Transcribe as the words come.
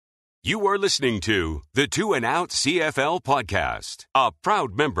You are listening to the Two and Out CFL podcast, a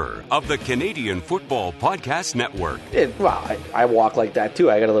proud member of the Canadian Football Podcast Network. I walk like that too.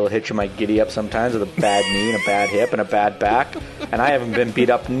 I got a little hitch in my giddy up sometimes with a bad knee and a bad hip and a bad back, and I haven't been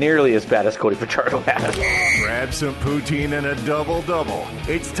beat up nearly as bad as Cody Pichardo has. Grab some poutine and a double-double.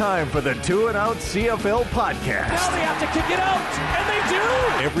 It's time for the Two and Out CFL podcast. Now they have to kick it out, and they do!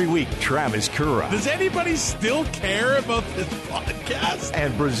 Every week, Travis Curra. Does anybody still care about this podcast?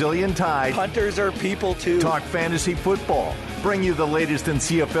 And Brazilian Tide. Hunters are people too. Talk fantasy football, bring you the latest in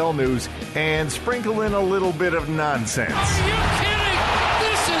CFL news, and sprinkle in a little bit of nonsense. Are you kidding?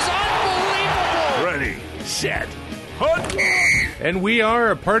 This is unbelievable! Ready, set, hunt! And we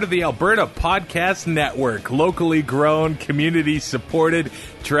are a part of the Alberta Podcast Network, locally grown, community supported.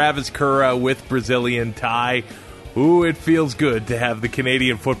 Travis Curra with Brazilian Ty. Ooh, it feels good to have the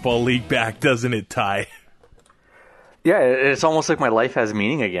Canadian Football League back, doesn't it, Ty? Yeah, it's almost like my life has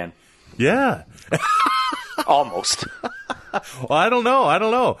meaning again. Yeah. Almost. Well, I don't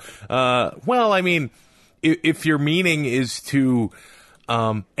know. Well, I mean, if your meaning is to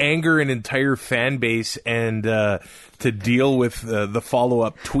anger an entire fan base and to deal with the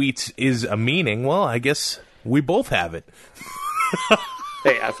follow-up tweets is a meaning, well, I guess we both have it.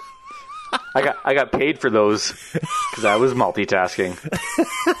 Hey, I got paid for those because I was multitasking.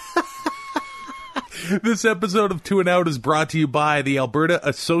 This episode of Two and Out is brought to you by the Alberta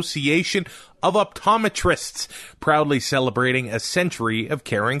Association of Optometrists, proudly celebrating a century of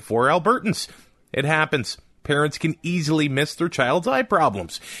caring for Albertans. It happens. Parents can easily miss their child's eye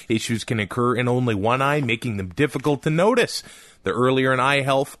problems. Issues can occur in only one eye, making them difficult to notice. The earlier an eye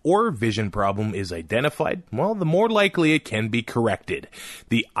health or vision problem is identified, well, the more likely it can be corrected.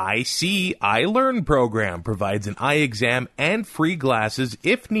 The IC I Learn program provides an eye exam and free glasses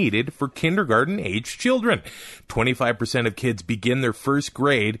if needed for kindergarten-aged children. 25% of kids begin their first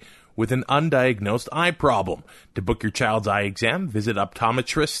grade with an undiagnosed eye problem. To book your child's eye exam, visit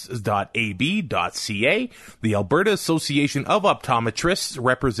optometrists.ab.ca. The Alberta Association of Optometrists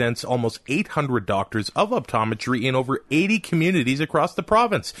represents almost 800 doctors of optometry in over 80 communities across the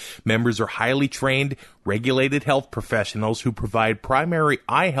province. Members are highly trained, regulated health professionals who provide primary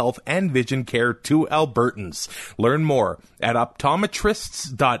eye health and vision care to Albertans. Learn more at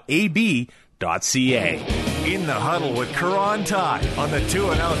optometrists.ab.ca. In the Huddle with Curra and Ty on the Two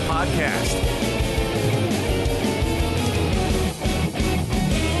and Out podcast.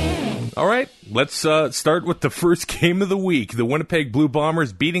 All right, let's start with the first game of the week. The Winnipeg Blue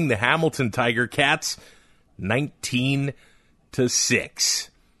Bombers beating the Hamilton Tiger Cats 19-6.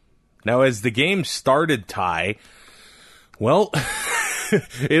 Now, as the game started, Ty, well,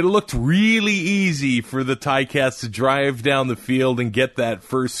 it looked really easy for the Ticats to drive down the field and get that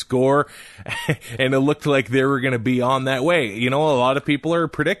first score, and it looked like they were going to be on that way. You know, a lot of people are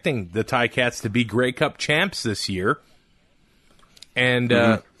predicting the Ticats to be Grey Cup champs this year, and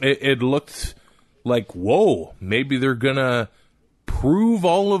it looked like, whoa, maybe they're going to prove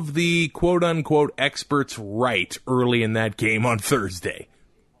all of the quote-unquote experts right early in that game on Thursday.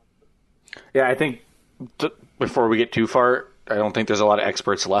 Yeah, I think before we get too far, I don't think there's a lot of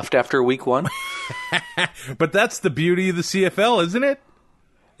experts left after week one. But that's the beauty of the CFL, isn't it?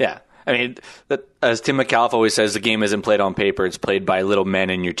 Yeah. I mean, as Tim McAuliffe always says, the game isn't played on paper. It's played by little men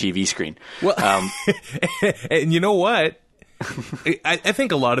in your TV screen. Well, and you know what? I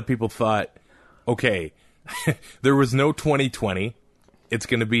think a lot of people thought, okay, there was no 2020. It's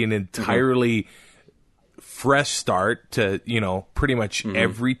going to be an entirely fresh start to, pretty much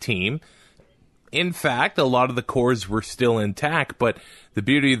every team. In fact, a lot of the cores were still intact, but the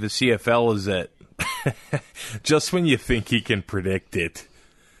beauty of the CFL is that just when you think you can predict it,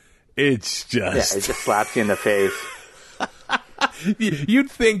 it's just... Yeah, it just slaps you in the face. You'd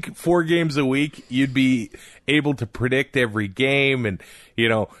think 4 games a week, you'd be able to predict every game and,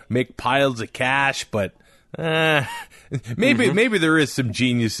 make piles of cash, but maybe there is some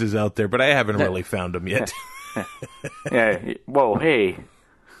geniuses out there, but I haven't really found them yet. Yeah. Whoa, hey.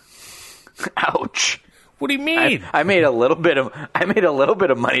 Ouch. What do you mean? I made a little bit of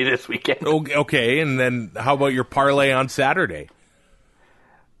money this weekend. Okay, and then how about your parlay on Saturday?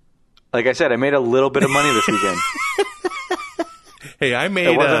 Like I said, I made a little bit of money this weekend. Hey,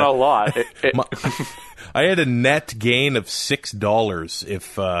 it wasn't a lot. I had a net gain of $6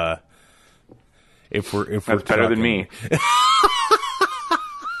 if we're That's better than me.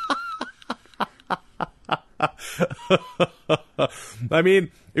 I mean,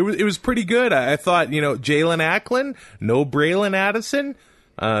 it was pretty good. I thought, Jalen Acklin, no Braylon Addison.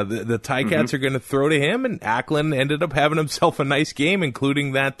 The Ticats are going to throw to him, and Acklin ended up having himself a nice game,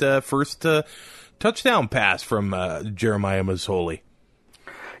 including that first touchdown pass from Jeremiah Masoli.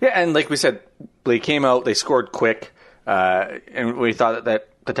 Yeah, and like we said, they came out, they scored quick, and we thought that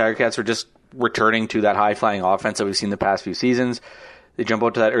the Tiger Cats were just returning to that high-flying offense that we've seen the past few seasons. They jump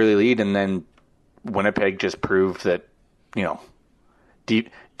out to that early lead, and then Winnipeg just proved that,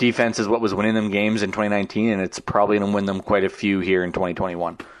 defense is what was winning them games in 2019, and it's probably going to win them quite a few here in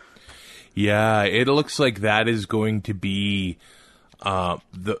 2021. Yeah, it looks like that is going to be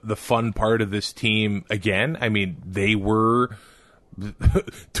the fun part of this team again. I mean, they were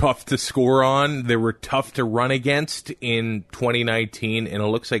tough to score on. They were tough to run against in 2019, and it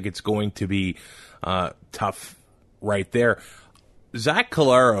looks like it's going to be tough right there. Zach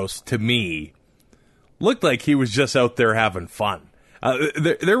Collaros, to me, looked like he was just out there having fun.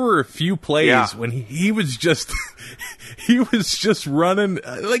 There were a few plays when he was just he was just running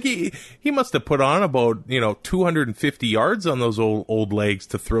like he must have put on about 250 yards on those old legs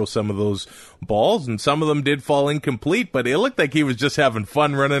to throw some of those balls, and some of them did fall incomplete, but it looked like he was just having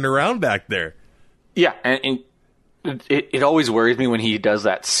fun running around back there. Yeah, and it always worries me when he does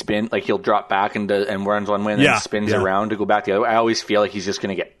that spin, like he'll drop back and runs one way and then spins around to go back the other way. I always feel like he's just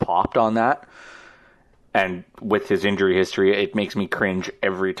going to get popped on that. And with his injury history, it makes me cringe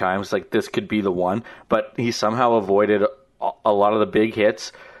every time. It's like, this could be the one. But he somehow avoided a lot of the big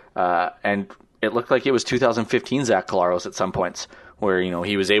hits. And it looked like it was 2015 Zach Collaros at some points where,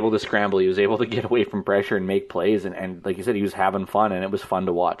 he was able to scramble. He was able to get away from pressure and make plays. And like you said, he was having fun, and it was fun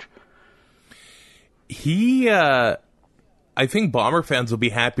to watch. I think Bomber fans will be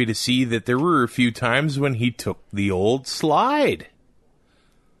happy to see that there were a few times when he took the old slide.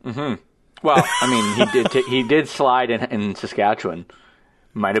 Mm-hmm. Well, I mean, he did slide in Saskatchewan.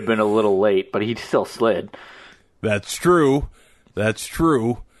 Might have been a little late, but he still slid. That's true.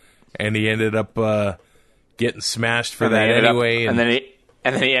 And he ended up getting smashed for that anyway. And then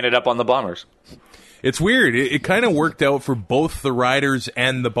he ended up on the Bombers. It's weird. It kind of worked out for both the Riders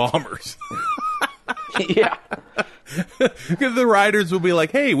and the Bombers. Yeah. Because the Riders will be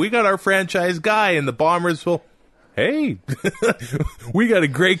like, hey, we got our franchise guy, and the Bombers will, hey, we got a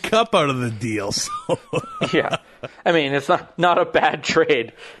great cup out of the deal. So. Yeah. I mean, it's not a bad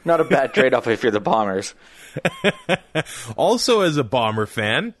trade. Not a bad trade-off if you're the Bombers. Also, as a Bomber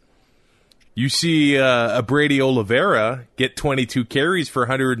fan, you see a Brady Oliveira get 22 carries for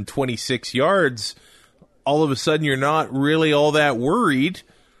 126 yards. All of a sudden, you're not really all that worried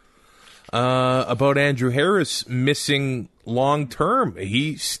about Andrew Harris missing long-term.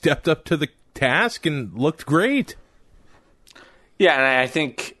 He stepped up to the task and looked great. Yeah, and I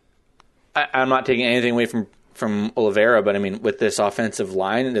think I'm not taking anything away from Oliveira, but I mean, with this offensive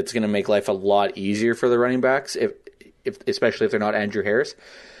line, it's going to make life a lot easier for the running backs, if especially if they're not Andrew Harris.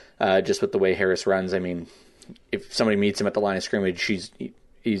 Just with the way Harris runs, I mean, if somebody meets him at the line of scrimmage,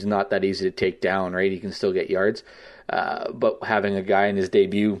 he's not that easy to take down, right? He can still get yards. But having a guy in his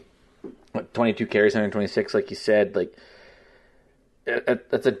debut, 22 carries, 126, like you said, like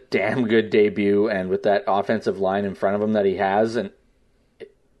that's a damn good debut. And with that offensive line in front of him that he has, and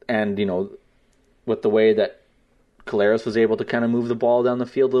with the way that Collaros was able to kind of move the ball down the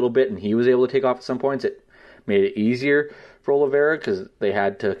field a little bit, and he was able to take off at some points, it made it easier for Oliveira because they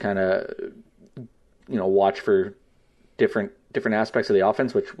had to kind of watch for different aspects of the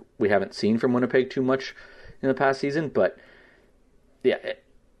offense, which we haven't seen from Winnipeg too much in the past season. But yeah,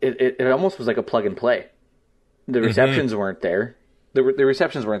 it almost was like a plug and play. The receptions weren't there. The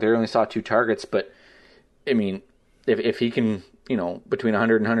receptions weren't there. We only saw 2 targets, but I mean, if he can, between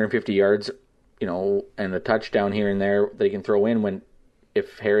 100 and 150 yards, and a touchdown here and there that he can throw in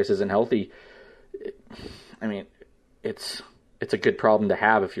if Harris isn't healthy, I mean, it's a good problem to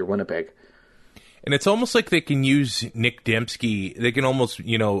have if you're Winnipeg. And it's almost like they can use Nick Dembski. They can almost,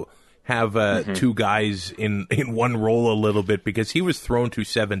 have 2 guys in one role a little bit, because he was thrown to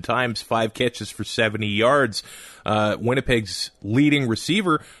 7 times, 5 catches for 70 yards. Winnipeg's leading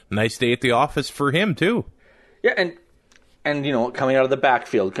receiver. Nice day at the office for him too. Yeah, and coming out of the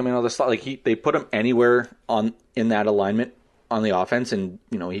backfield, coming out of the slot, like they put him anywhere in that alignment on the offense, and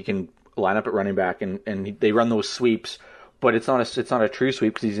he can line up at running back, and they run those sweeps. But it's not a true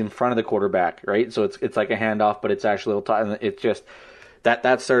sweep because he's in front of the quarterback, right? So it's like a handoff, but it's actually a little tight. And it's just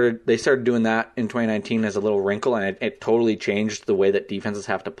they started doing that in 2019 as a little wrinkle, and it totally changed the way that defenses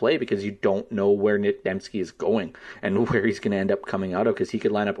have to play, because you don't know where Nick Dembski is going and where he's going to end up coming out of, because he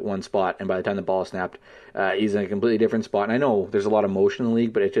could line up at one spot, and by the time the ball is snapped, he's in a completely different spot. And I know there's a lot of motion in the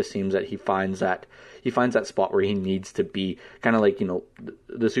league, but it just seems that he finds that spot where he needs to be, kind of like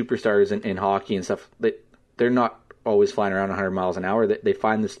the superstars in hockey and stuff. They're not always flying around 100 miles an hour. They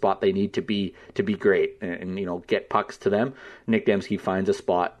find the spot they need to be great and get pucks to them. Nick Dembski finds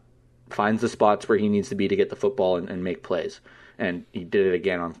the spots where he needs to be to get the football and make plays. and he did it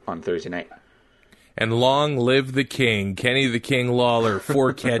again on Thursday night. And long live the king. Kenny the King Lawler,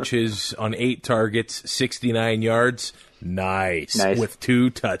 4 catches on 8 targets, 69 yards. Nice. With 2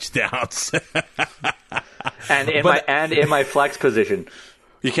 touchdowns. and in my flex position,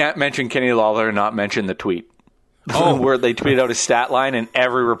 you can't mention Kenny Lawler and not mention the tweet. Where they tweeted out his stat line and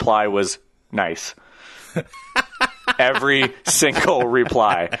every reply was nice. Every single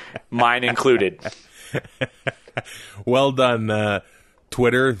reply, mine included. Well done,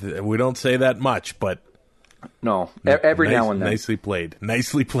 Twitter. We don't say that much, but no, every now and then. Nicely played.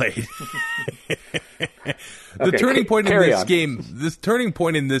 The turning point in this game. This turning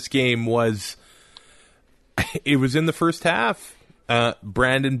point in this game was it was in the first half.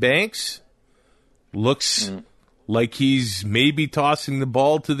 Brandon Banks looks like he's maybe tossing the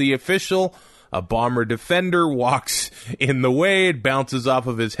ball to the official. A Bomber defender walks in the way. It bounces off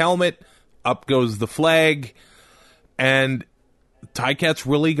of his helmet. Up goes the flag. And Ticats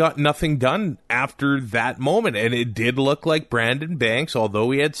really got nothing done after that moment. And it did look like Brandon Banks,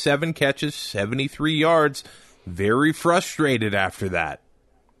 although he had 7 catches, 73 yards, very frustrated after that.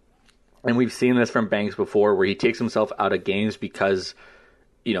 And we've seen this from Banks before where he takes himself out of games because,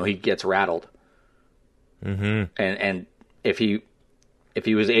 he gets rattled. Mm-hmm. And if he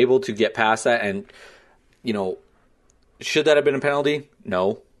was able to get past that and, should that have been a penalty?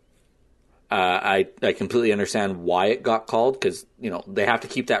 No. I completely understand why it got called because, they have to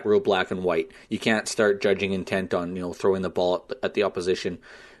keep that rule black and white. You can't start judging intent on, throwing the ball at the opposition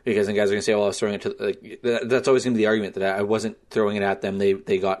because then guys are going to say, well, I was throwing it to that's always going to be the argument that I wasn't throwing it at them.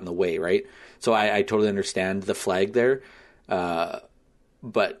 They got in the way, right? So I totally understand the flag there.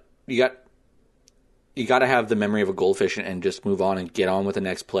 But you got to have the memory of a goldfish and just move on and get on with the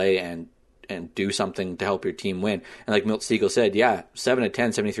next play and do something to help your team win. And like Milt Stegall said, 7 of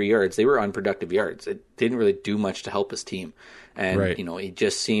 10, 73 yards, they were unproductive yards. It didn't really do much to help his team. And, right. He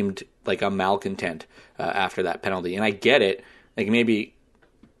just seemed like a malcontent after that penalty. And I get it, like maybe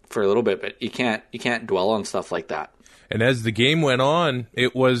for a little bit, but you can't dwell on stuff like that. And as the game went on,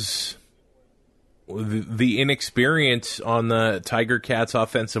 it was the inexperience on the Tiger Cats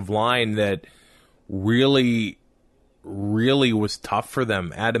offensive line that really was tough for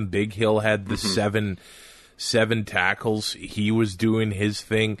them. Adam Bighill had the seven tackles. He was doing his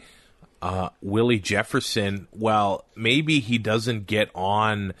thing. Willie Jefferson, well, maybe he doesn't get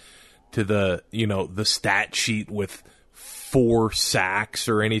on to the stat sheet with 4 sacks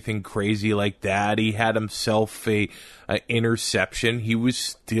or anything crazy like that. He had himself a interception. He was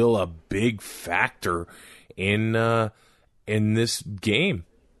still a big factor in this game.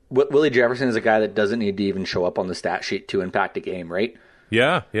 Willie Jefferson is a guy that doesn't need to even show up on the stat sheet to impact a game, right?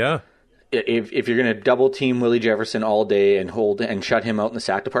 Yeah. If you're going to double team Willie Jefferson all day and shut him out in the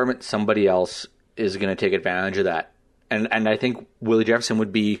sack department, somebody else is going to take advantage of that. And I think Willie Jefferson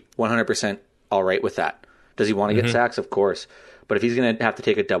would be 100% all right with that. Does he want to get sacks? Of course. But if he's going to have to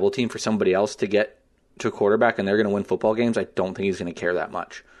take a double team for somebody else to get to a quarterback and they're going to win football games, I don't think he's going to care that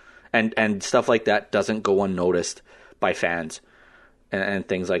much. And stuff like that doesn't go unnoticed by fans. And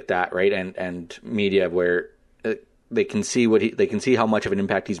things like that, right? And media where they can see they can see how much of an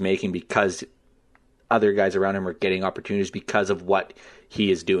impact he's making because other guys around him are getting opportunities because of what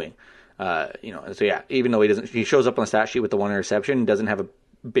he is doing. So yeah, even though he shows up on the stat sheet with the 1 interception, doesn't have a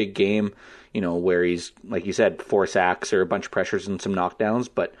big game, where he's, like you said, 4 sacks or a bunch of pressures and some knockdowns.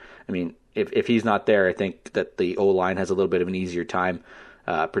 But I mean, if he's not there, I think that the O-line has a little bit of an easier time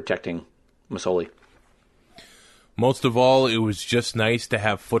protecting Masoli. Most of all, it was just nice to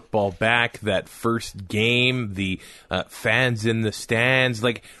have football back. That first game, the fans in the stands.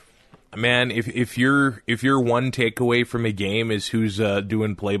 Like, man, if your one takeaway from a game is who's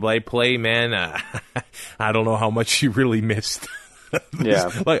doing play-by-play, man, I don't know how much you really missed. Yeah,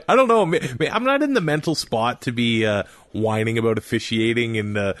 like I don't know. I'm not in the mental spot to be whining about officiating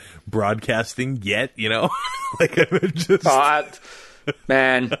and broadcasting yet. Like I'm just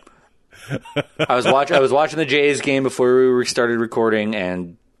man. I was watching the Jays game before we started recording,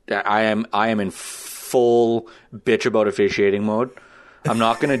 and I am in full bitch about officiating mode. I'm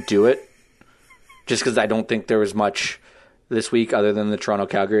not going to do it just because I don't think there was much this week other than the Toronto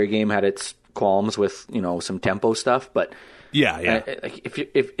Calgary game had its qualms with some tempo stuff. But yeah.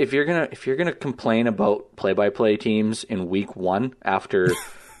 If you're gonna complain about play-by-play teams in week 1 after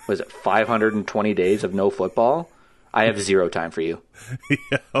was it 520 days of no football? I have zero time for you.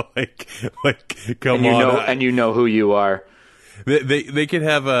 Yeah, like, come on. And you know who you are. They could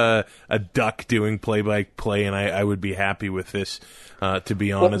have a duck doing play-by-play, and I would be happy with this, to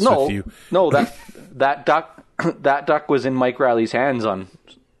be honest with you. No, that duck was in Mike Riley's hands on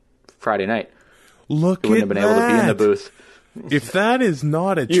Friday night. Look at that. He wouldn't have been able to be in the booth. If that is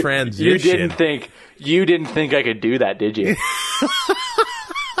not a transition, you didn't think I could do that, did you?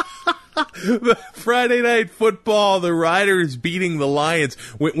 The Friday Night Football, the Riders beating the Lions.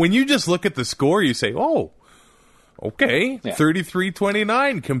 When you just look at the score, you say, "Oh, okay,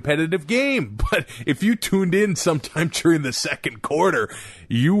 33-29, competitive game." But if you tuned in sometime during the second quarter,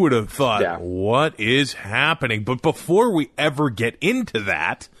 you would have thought, what is happening? But before we ever get into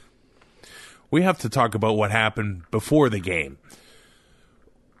that, we have to talk about what happened before the game.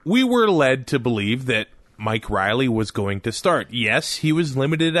 We were led to believe that Mike Riley was going to start. Yes, he was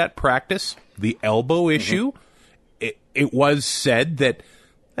limited at practice. The elbow issue, it was said that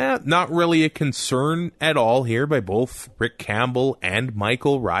not really a concern at all here by both Rick Campbell and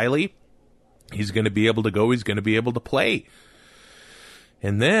Michael Riley. He's going to be able to go. He's going to be able to play.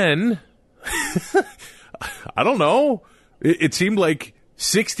 And then, I don't know, it seemed like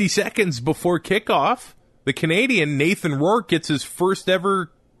 60 seconds before kickoff, the Canadian Nathan Rourke gets his first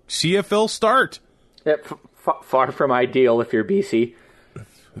ever CFL start. Far from ideal if you're BC.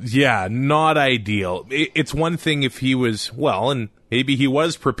 Yeah, not ideal. It's one thing if he was, and maybe he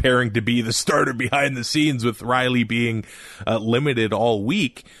was preparing to be the starter behind the scenes with Riley being limited all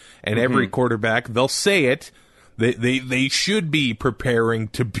week. And every quarterback, they'll say it, they should be preparing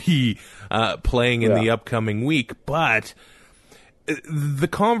to be playing in the upcoming week. But the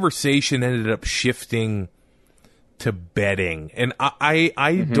conversation ended up shifting to betting. And I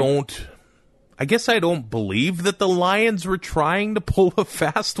guess I don't believe that the Lions were trying to pull a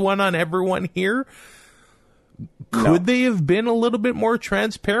fast one on everyone here. Could they have been a little bit more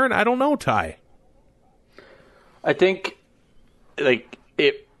transparent? I don't know, Ty. I think,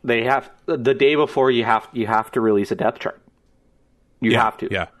 they have the day before you have to release a depth chart. You have to.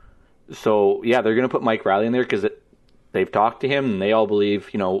 Yeah. So they're going to put Mike Riley in there because they've talked to him and they all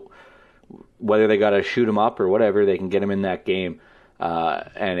believe, whether they got to shoot him up or whatever, they can get him in that game.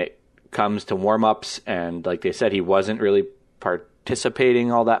 And it comes to warm-ups, and like they said, he wasn't really participating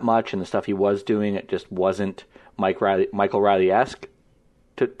all that much, and the stuff he was doing, it just wasn't Michael Riley-esque,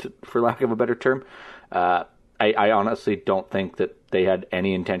 for lack of a better term. I honestly don't think that they had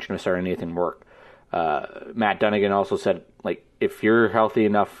any intention of starting Nathan Rourke. Matt Dunnigan also said, if you're healthy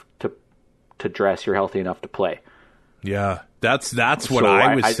enough to dress, you're healthy enough to play. Yeah, that's what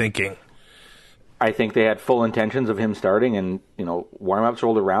I was thinking. I think they had full intentions of him starting, and warm-ups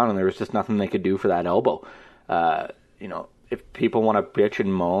rolled around, and there was just nothing they could do for that elbow. If people want to bitch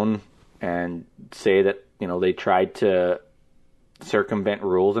and moan and say that they tried to circumvent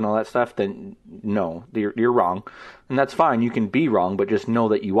rules and all that stuff, then no, you're wrong, and that's fine. You can be wrong, but just know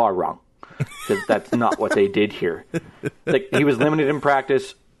that you are wrong, because that's not what they did here. He was limited in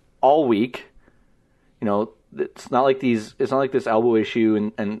practice all week. It's not like this elbow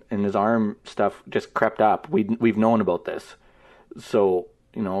issue and his arm stuff just crept up. We've known about this, so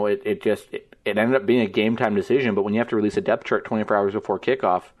it ended up being a game time decision. But when you have to release a depth chart 24 hours before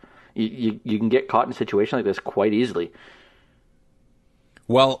kickoff, you can get caught in a situation like this quite easily.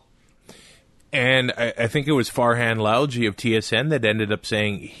 Well, and I think it was Farhan Lalji of TSN that ended up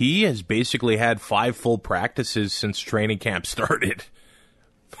saying he has basically had 5 full practices since training camp started.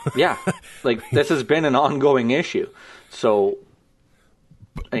 Yeah, this has been an ongoing issue. So,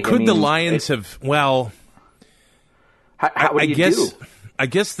 could the Lions have? Well, what do you do? I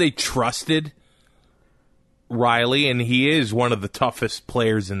guess they trusted Riley, and he is one of the toughest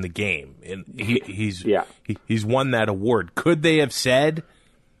players in the game, and he's won that award. Could they have said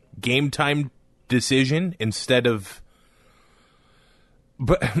game time decision instead of?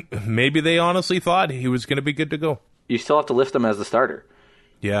 But maybe they honestly thought he was going to be good to go. You still have to list him as the starter.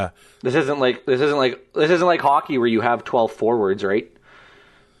 Yeah. This isn't like hockey where you have 12 forwards, right?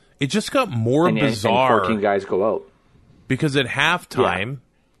 It just got more bizarre. And 14 guys go out. Because at halftime,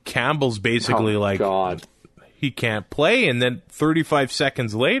 Campbell's basically God. He can't play, and then 35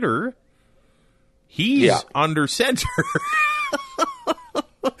 seconds later, he's under center.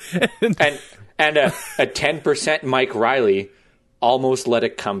 and a 10% Mike Riley almost let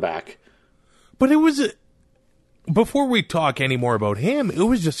it come back. But it was before we talk any more about him, it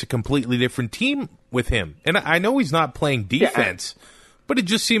was just a completely different team with him. And I know he's not playing defense, but it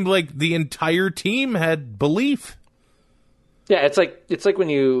just seemed like the entire team had belief. Yeah, it's like when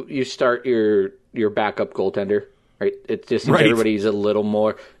you start your backup goaltender, right? It's just everybody's a little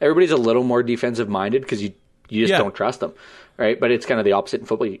more defensive minded because you just don't trust them, right? But it's kind of the opposite in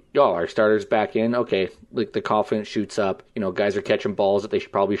football. Our starter's back in, okay, the confidence shoots up. Guys are catching balls that they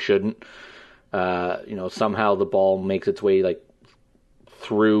probably shouldn't. Somehow the ball makes its way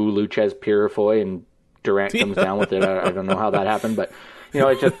through Luchez Purifoy and Durant comes down with it. I don't know how that happened, but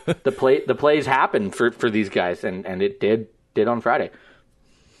it's just the plays happen for these guys, and it did did on Friday.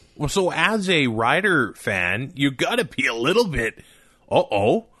 Well, so as a Rider fan, you got to be a little bit,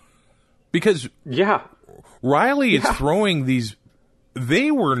 because Yeah. Riley is throwing these.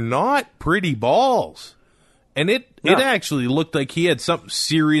 They were not pretty balls, and it actually looked like he had something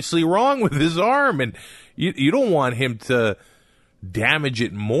seriously wrong with his arm, and you don't want him to damage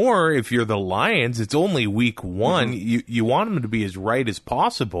it more if you're the Lions. It's only week 1. You want him to be as right as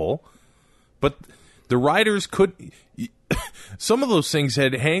possible, but the Riders could. Some of those things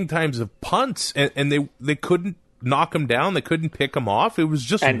had hang times of punts, and they couldn't knock him down. They couldn't pick him off. It was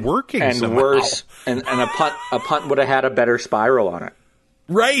just working. And somehow. worse, and a punt would have had a better spiral on it.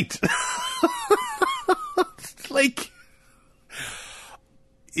 Right. Like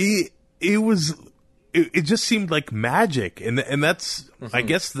it just seemed like magic, and that's I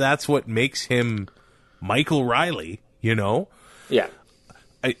guess that's what makes him Michael Riley. You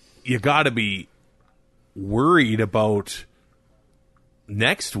got to be worried about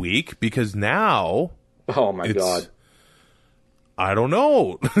next week, because now Oh my God. I don't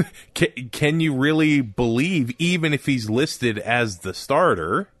know. Can you really believe, even if he's listed as the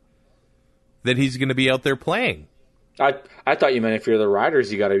starter, that he's going to be out there playing? I thought you meant if you're the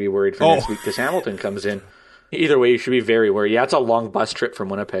Riders, you got to be worried for next week because Hamilton comes in. Either way, you should be very worried. Yeah, it's a long bus trip from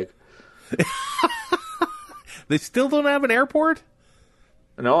Winnipeg. They still don't have an airport?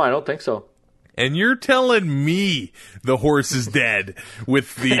 No, I don't think so. And you're telling me the horse is dead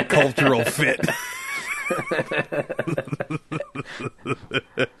with the cultural fit.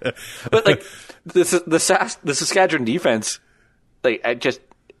 But like the Saskatchewan defense, like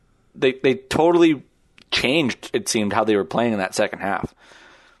they totally changed. It seemed how they were playing in that second half.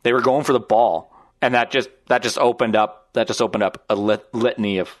 They were going for the ball, and that just opened up a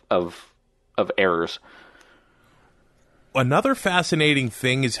litany of errors. Another fascinating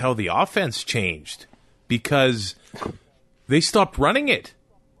thing is how the offense changed, because they stopped running it.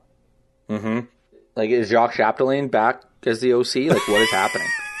 Mm-hmm. Like, is Jacques Chapdelaine back as the OC? Like, what is happening?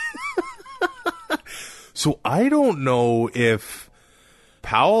 So I don't know if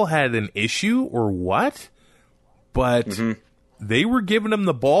Powell had an issue or what, but they were giving him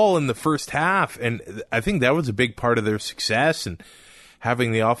the ball in the first half, and I think that was a big part of their success, and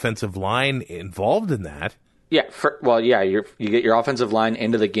having the offensive line involved in that. Yeah, you get your offensive line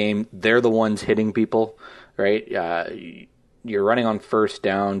into the game. They're the ones hitting people, right? You're running on first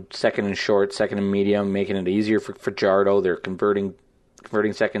down, second and short, second and medium, making it easier for Fajardo. They're converting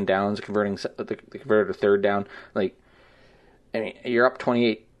second downs, converting to third down. Like, I mean, you're up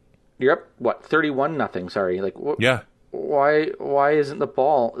 28. You're up 31-0. Sorry, like yeah. Why isn't the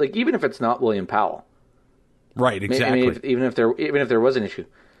ball, like, even if it's not William Powell? Right, exactly. I mean, even if there was an issue.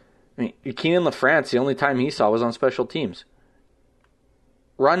 I mean, Keenan LaFrance, the only time he saw was on special teams.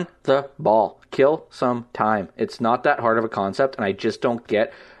 Run the ball. Kill some time. It's not that hard of a concept, and I just don't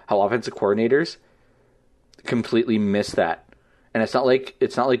get how offensive coordinators completely miss that. And it's not like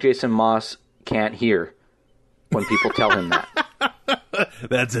Jason Moss can't hear when people tell him that.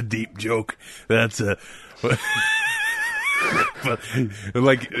 That's a deep joke. That's a... But,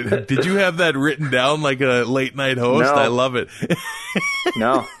 like, did you have that written down like a late night host? No. I love it.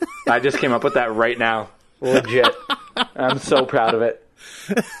 No, I just came up with that right now. Legit. I'm so proud of it.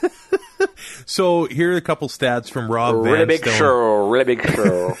 So here are a couple stats from Rob Really big Vanstone. really big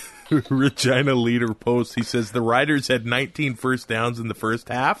show. Regina Leader Post. He says the Riders had 19 first downs in the first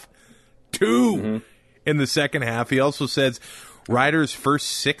half, 2 in the second half. He also says Riders' first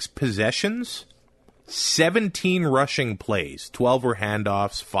 6 possessions, 17 rushing plays, 12 were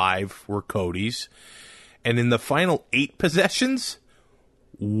handoffs, 5 were Cody's. And in the final 8 possessions,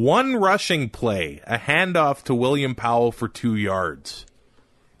 1 rushing play, a handoff to William Powell for 2 yards.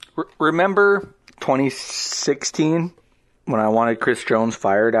 Remember 2016 when I wanted Chris Jones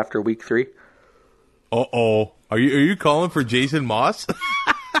fired after week 3? Uh-oh. Are you calling for Jason Moss?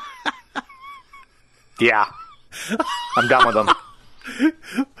 Yeah. I'm done with him.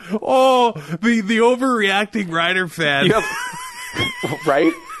 Oh, the overreacting Rider fan. Yep.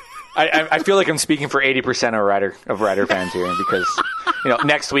 Right? I feel like I'm speaking for 80% of Rider fans here, because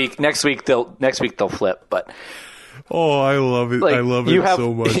next week they'll flip. But I love it. like, I love it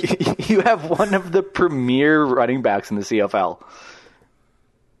so much. You have one of the premier running backs in the CFL,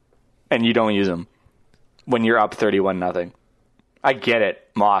 and you don't use him when you're up 31-0. I get it,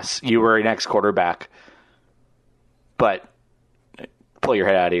 Moss. You were an ex-quarterback, but pull your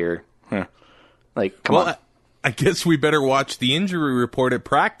head out of here. Like, come on. I guess we better watch the injury report at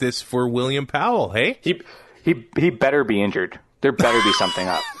practice for William Powell, hey? He better be injured. There better be something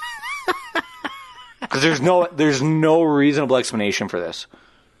up. Because there's no reasonable explanation for this.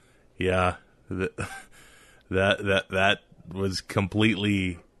 Yeah. That was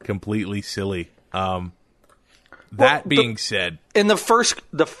completely silly. That being said, in the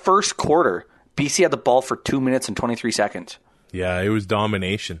first quarter, BC had the ball for 2 minutes and 23 seconds. Yeah, it was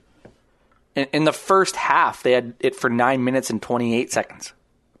domination. In the first half, they had it for 9 minutes and 28 seconds.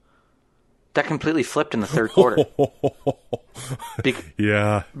 That completely flipped in the third quarter.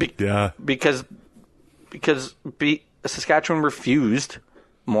 Because Saskatchewan refused,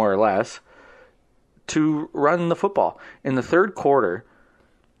 more or less, to run the football. In the third quarter,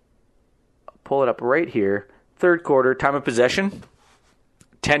 I'll pull it up right here. Third quarter, time of possession,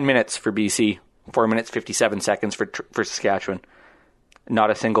 10 minutes for BC, 4 minutes, 57 seconds for Saskatchewan. Not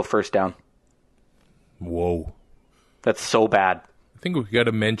a single first down. Whoa. That's so bad. I think we've got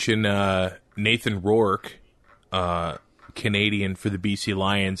to mention Nathan Rourke, Canadian for the BC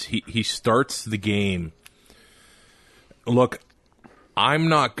Lions. He starts the game. Look, I'm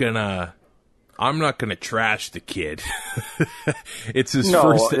not gonna trash the kid. It's his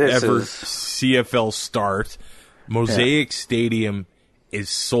first ever CFL start. Mosaic Stadium is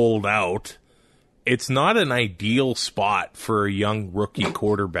sold out. It's not an ideal spot for a young rookie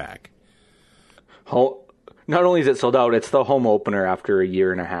quarterback. Not only is it sold out, it's the home opener after a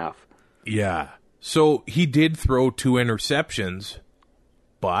year and a half. Yeah. So he did throw 2 interceptions,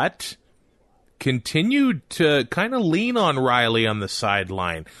 but continued to kind of lean on Riley on the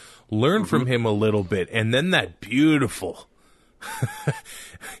sideline, learn from him a little bit, and then that beautiful...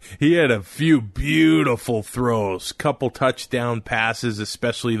 he had a few beautiful throws, couple touchdown passes,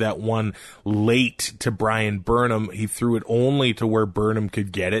 especially that one late to Brian Burnham. He threw it only to where Burnham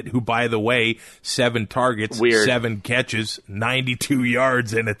could get it, who, by the way, 7 targets, 7 catches, 92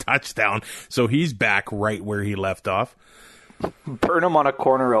 yards, and a touchdown. So he's back right where he left off. Burnham on a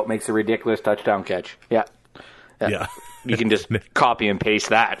corner route makes a ridiculous touchdown catch. Yeah. You can just copy and paste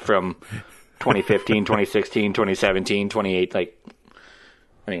that from 2015, 2016, 2017, 28.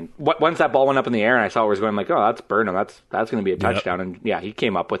 Once that ball went up in the air and I saw where it was going, I'm like, oh, that's Burnham. That's going to be a touchdown. Yep. And yeah, he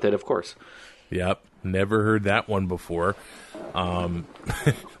came up with it, of course. Yep. Never heard that one before.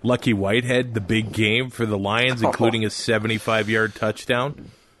 Lucky Whitehead, the big game for the Lions, including a 75-yard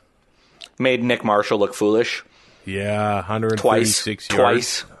touchdown. Made Nick Marshall look foolish. Yeah, 136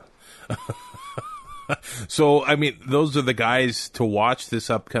 yards. Twice. So, those are the guys to watch this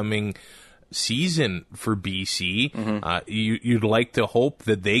upcoming season for BC. You'd like to hope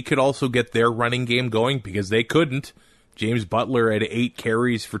that they could also get their running game going, because they couldn't. James Butler had 8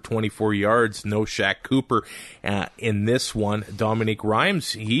 carries for 24 yards. No Shaq Cooper in this one. Dominique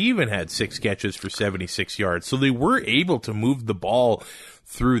Rhymes, he even had 6 catches for 76 yards. So they were able to move the ball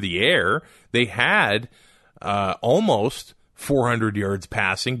through the air. They had almost 400 yards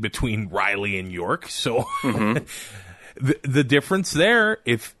passing between Riley and York. So the difference there,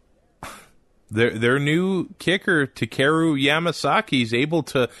 if their new kicker, Takeru Yamasaki, is able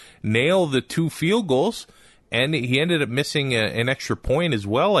to nail the 2 field goals, and he ended up missing an extra point as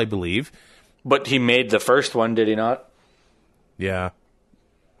well, I believe. But he made the first one, did he not? Yeah.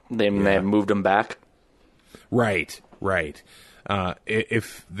 They moved him back? Right.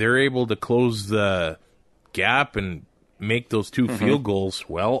 If they're able to close the gap and make those 2 field goals,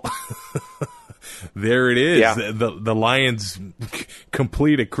 well... There it is. Yeah. The Lions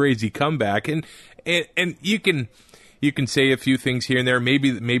complete a crazy comeback, and you can say a few things here and there. Maybe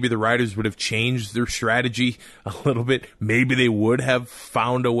the Riders would have changed their strategy a little bit. Maybe they would have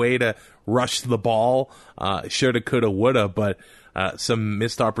found a way to rush the ball. Shoulda, coulda, woulda, but some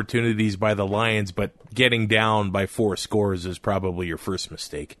missed opportunities by the Lions. But getting down by 4 scores is probably your first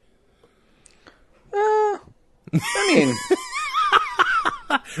mistake.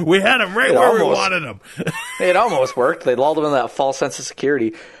 We had them right where we wanted them. It almost worked. They lulled them in that false sense of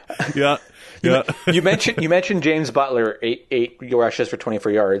security. Yeah. You mentioned James Butler, 8 rushes for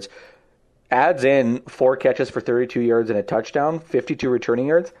 24 yards. Adds in 4 catches for 32 yards and a touchdown, 52 returning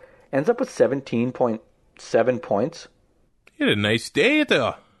yards. Ends up with 17.7 points. He had a nice day,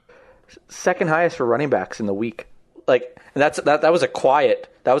 though. Second highest for running backs in the week. And that was a quiet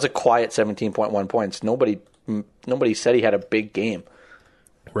 17.1 points. Nobody said he had a big game.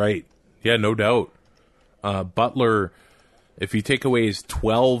 Right. Yeah, no doubt. Butler, if you take away his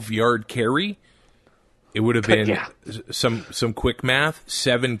 12-yard carry, it would have been some quick math,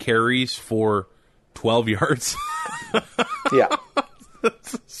 7 carries for 12 yards. Yeah.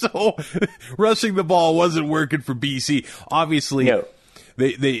 So rushing the ball wasn't working for BC. Obviously, no.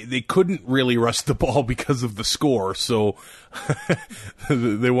 They couldn't really rush the ball because of the score, so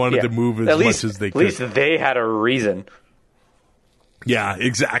they wanted to move as much as they could. At least they had a reason. Yeah,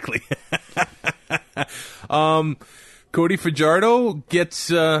 exactly. Cody Fajardo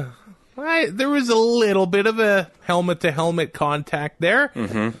gets, there was a little bit of a helmet-to-helmet contact there.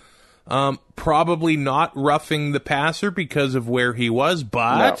 Mm-hmm. Probably not roughing the passer because of where he was,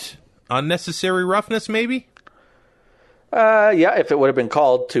 but unnecessary roughness maybe? Yeah, if it would have been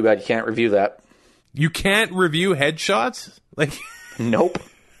called, too bad you can't review that. You can't review headshots? Like, nope.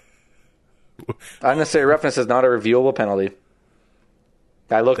 Unnecessary roughness is not a reviewable penalty.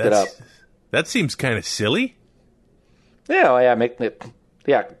 I looked it up. That seems kind of silly. Yeah,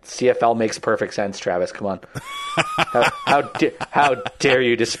 CFL makes perfect sense, Travis. Come on. How dare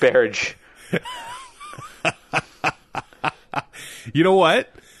you disparage? You know what?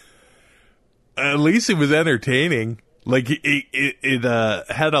 At least it was entertaining. Like, it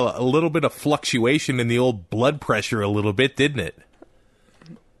had a little bit of fluctuation in the old blood pressure a little bit, didn't it?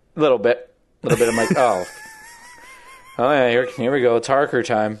 A little bit. I'm like, oh yeah, here we go. It's Harker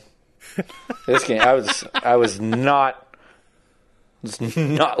time. This game, I was not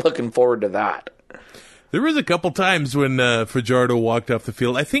looking forward to that. There was a couple times when Fajardo walked off the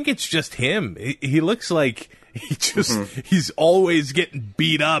field. I think it's just him. He looks like he's always getting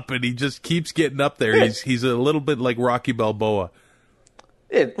beat up, and he just keeps getting up there. He's a little bit like Rocky Balboa.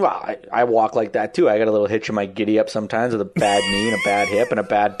 I walk like that too. I got a little hitch in my giddy up sometimes with a bad knee and a bad hip and a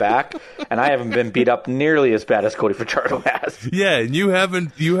bad back, and I haven't been beat up nearly as bad as Cody Fajardo has. Yeah, and you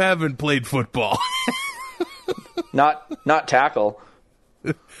haven't played football. Not tackle.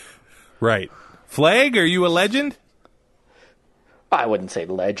 Right. Flag, are you a legend? I wouldn't say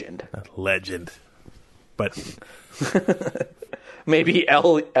legend. A legend. But maybe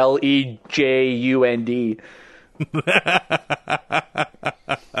LEJUND.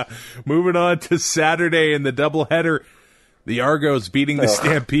 Moving on to Saturday in the doubleheader. The Argos beating the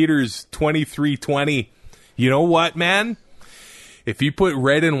Stampeders 23-20. You know what, man? If you put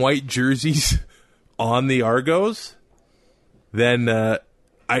red and white jerseys on the Argos, then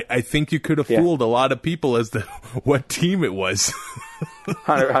I think you could have fooled a lot of people as to what team it was.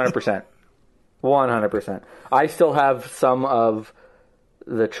 100%. 100%. I still have some of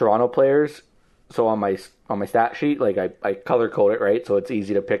the Toronto players. So on my stat sheet, like I color code it, right? So it's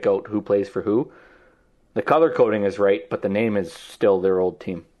easy to pick out who plays for who. The color coding is right, but the name is still their old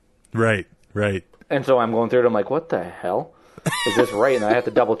team. Right. And so I'm going through it. I'm like, what the hell? Is this right? And I have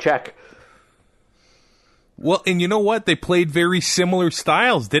to double check. Well, and you know what? They played very similar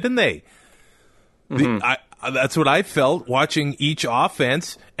styles, didn't they? Mm-hmm. That's what I felt watching each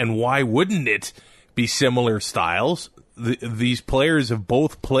offense, and why wouldn't it be similar styles? These players have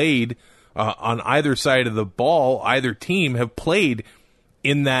both played on either side of the ball. Either team have played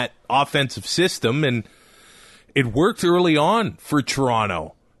in that offensive system, and it worked early on for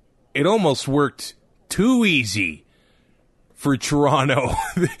Toronto. It almost worked too easy for Toronto.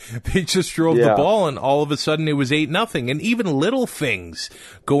 They just drove the ball, and all of a sudden it was 8-0. And even little things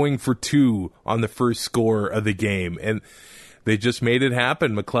going for 2 on the first score of the game. And they just made it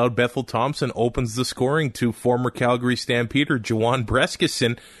happen. McLeod Bethel-Thompson opens the scoring to former Calgary Stampeder Juwan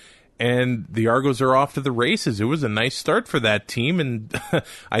Brescacin, and the Argos are off to the races. It was a nice start for that team, and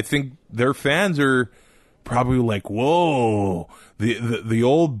I think their fans are probably like, whoa, the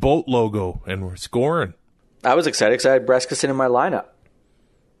old boat logo, and we're scoring. I was excited because I had Brescacin in my lineup.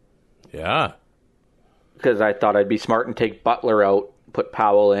 Yeah. Because I thought I'd be smart and take Butler out, put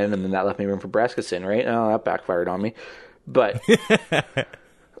Powell in, and then that left me room for Brescacin, right? Oh, that backfired on me. But,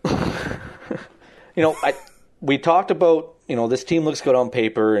 we talked about, this team looks good on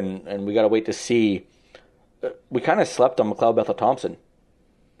paper, and we got to wait to see. We kind of slept on McLeod Bethel-Thompson.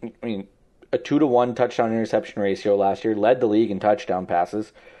 I mean, a 2-to-1 touchdown interception ratio last year, led the league in touchdown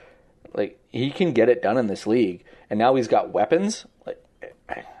passes. Like, he can get it done in this league, and now he's got weapons. Like,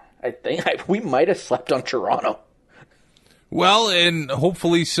 I think we might have slept on Toronto. Well, and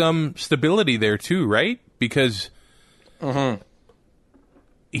hopefully some stability there too, right? Because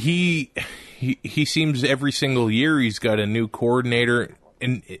he seems every single year he's got a new coordinator,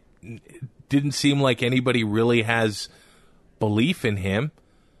 and it didn't seem like anybody really has belief in him.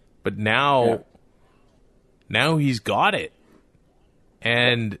 But now he's got it,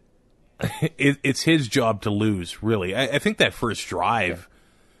 and it's his job to lose, really. I think that first drive,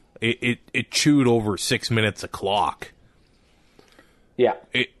 it chewed over 6 minutes of clock. Yeah.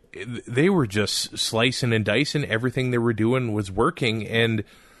 They were just slicing and dicing. Everything they were doing was working, and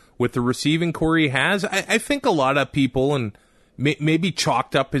with the receiving core he has, I think a lot of people and maybe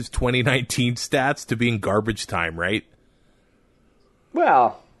chalked up his 2019 stats to being garbage time, right?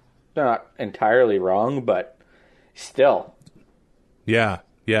 Well, they're not entirely wrong, but still. Yeah.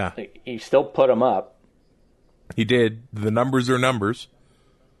 He still put them up. He did. The numbers are numbers.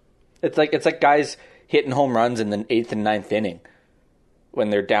 It's like guys hitting home runs in the 8th and 9th inning. when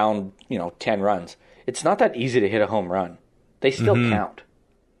they're down, 10 runs. It's not that easy to hit a home run. They still count.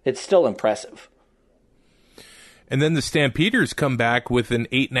 It's still impressive. And then the Stampeders come back with an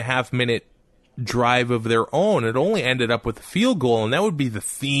 8.5-minute drive of their own. It only ended up with a field goal, and that would be the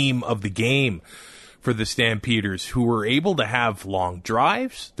theme of the game for the Stampeders, who were able to have long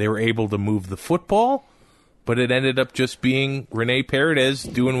drives. They were able to move the football, but it ended up just being Rene Paredes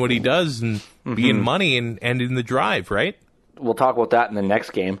doing what he does and being money and ending the drive, right? We'll talk about that in the next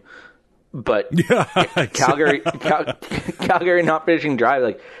game. But Calgary not finishing drive,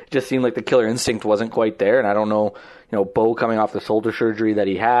 it just seemed like the killer instinct wasn't quite there. And I don't know, Bo coming off the shoulder surgery that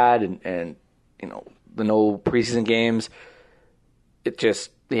he had and the no preseason games. It just,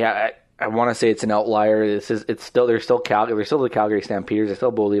 I want to say it's an outlier. They're still the Calgary Stampeders. They're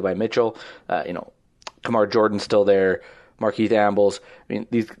still Bo Levi Mitchell. Kamar Jordan's still there. Markeith Ambles. I mean,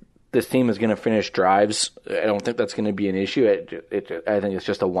 this team is going to finish drives. I don't think that's going to be an issue. I think it's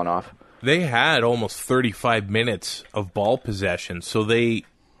just a one-off. They had almost 35 minutes of ball possession, so they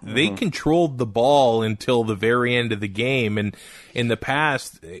controlled the ball until the very end of the game. And in the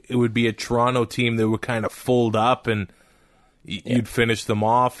past, it would be a Toronto team that would kind of fold up and you'd finish them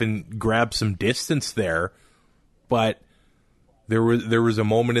off and grab some distance there. But there was a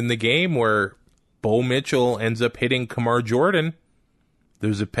moment in the game where Bo Mitchell ends up hitting Kamar Jordan.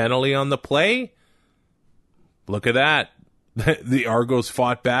 There's a penalty on the play. Look at that. The Argos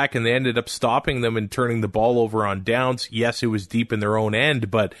fought back, and they ended up stopping them and turning the ball over on downs. Yes, it was deep in their own end,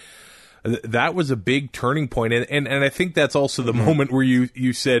 but that was a big turning point. And I think that's also the moment where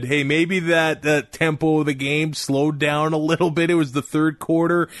you said, hey, maybe that tempo of the game slowed down a little bit. It was the third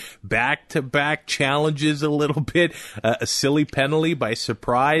quarter, back-to-back challenges a little bit. A silly penalty by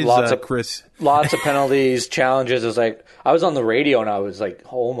surprise, Chris. Lots of penalties, challenges. It was like, I was on the radio, and I was like,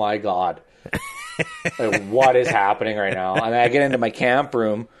 oh, my God. What is happening right now? And I get into my camp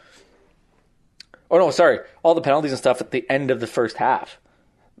room. Oh, no, sorry. All the penalties and stuff at the end of the first half.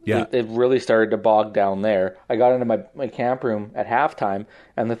 Yeah. It really started to bog down there. I got into my camp room at halftime,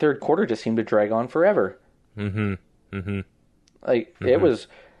 and the third quarter just seemed to drag on forever. It was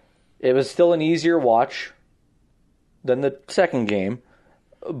still an easier watch than the second game.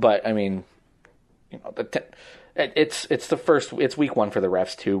 But, I mean, it's week one for the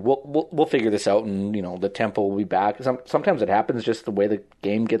refs too. We'll figure this out, and the tempo will be back. Sometimes it happens just the way the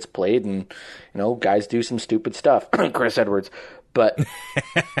game gets played, and guys do some stupid stuff. Chris Edwards, but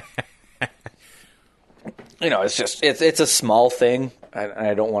it's a small thing.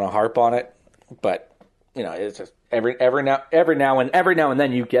 I don't want to harp on it, but it's just every now and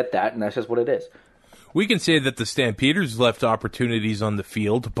then you get that, and that's just what it is. We can say that the Stampeders left opportunities on the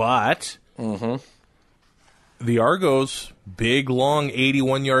field, but. The Argos, big, long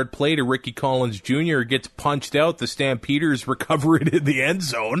 81-yard play to Ricky Collins Jr. gets punched out. The Stampeders recover it in the end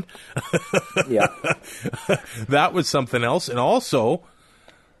zone. Yeah. That was something else. And also,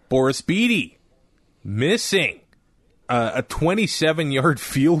 Boris Bede missing a 27-yard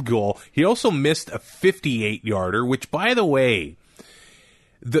field goal. He also missed a 58-yarder, which, by the way,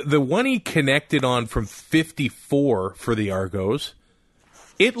 the one he connected on from 54 for the Argos,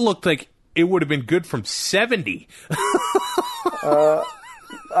 it looked like it would have been good from 70.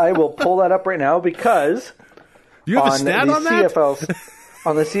 I will pull that up right now because you have a stat on that?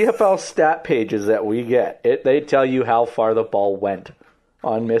 On the CFL stat pages that we get, they tell you how far the ball went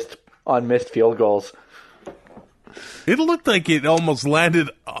on missed field goals. It looked like it almost landed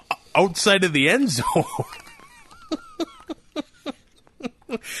outside of the end zone.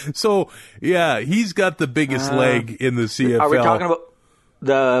 So, yeah, he's got the biggest leg in the CFL. Are we talking about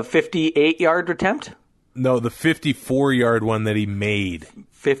the 58-yard attempt? No, the 54-yard one that he made.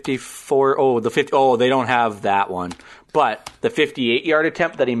 54. Oh, the 50. Oh, they don't have that one. But the 58-yard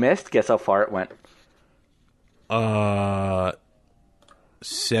attempt that he missed, guess how far it went?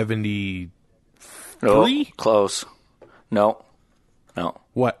 73? Oh, close. No.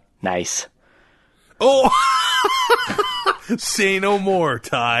 What? Nice. Oh! Say no more,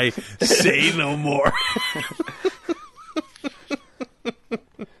 Ty. Say no more.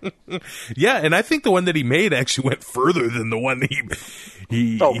 Yeah, and I think the one that he made actually went further than the one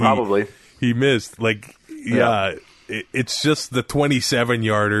he probably. He missed. It's just the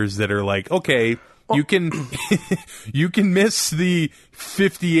 27-yarders that are like, okay, you can you can miss the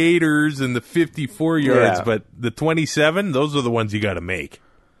 58ers and the 54 yards, but the 27, those are the ones you got to make.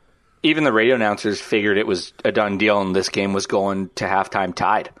 Even the radio announcers figured it was a done deal and this game was going to halftime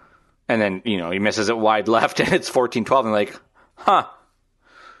tied. And then, he misses it wide left and it's 14-12 and like, huh.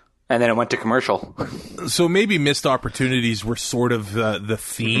 And then it went to commercial. So maybe missed opportunities were sort of the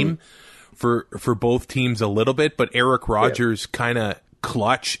theme for both teams a little bit, but Eric Rogers kind of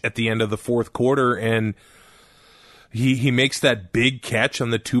clutch at the end of the fourth quarter, and he makes that big catch on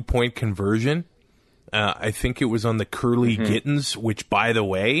the 2-point conversion. I think it was on the Curly Gittins, which, by the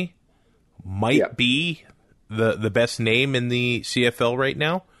way, might be the best name in the CFL right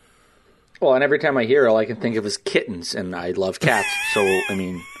now. Well, and every time I hear it, all I can think of is kittens, and I love cats. So, I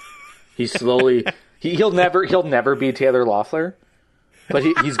mean, he's slowly he'll never be Taylor Loeffler, but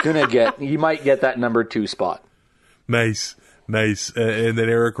he might get that number 2 spot. Nice. And then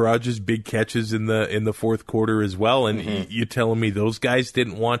Eric Rogers, big catches in the fourth quarter as well. And you telling me those guys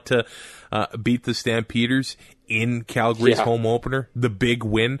didn't want to beat the Stampeders in Calgary's home opener? The big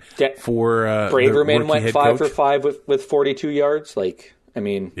win for Braverman went 5 for 5 with 42 yards. Like, I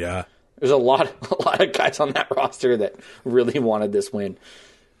mean, there's a lot of guys on that roster that really wanted this win.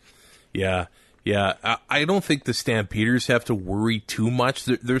 Yeah. I don't think the Stampeders have to worry too much.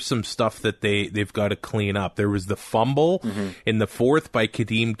 There's some stuff that they've got to clean up. There was the fumble in the fourth by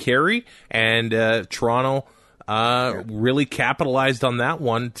Kadeem Carey, and Toronto really capitalized on that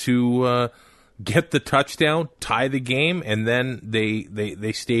one to get the touchdown, tie the game, and then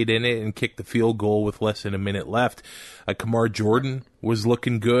they stayed in it and kicked the field goal with less than a minute left. Kamar Jordan was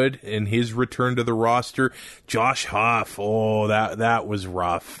looking good in his return to the roster. Josh Huff, that was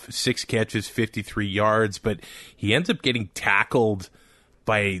rough. 6 catches, 53 yards, but he ends up getting tackled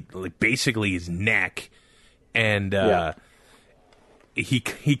by basically his neck, and he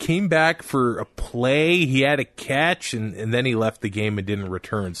came back for a play. He had a catch, and then he left the game and didn't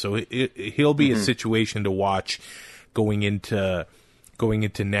return. So he'll be a situation to watch going into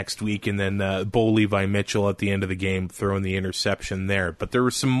next week. And then Bo Levi Mitchell at the end of the game throwing the interception there. But there were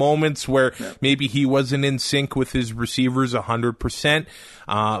some moments where maybe he wasn't in sync with his receivers 100%.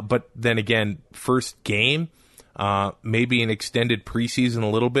 But then again, first game, maybe an extended preseason a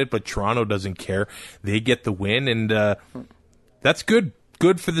little bit, but Toronto doesn't care. They get the win, and that's good.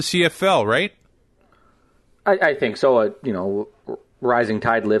 Good for the CFL, right? I think so. Rising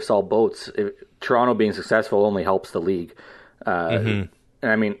tide lifts all boats. Toronto being successful only helps the league. And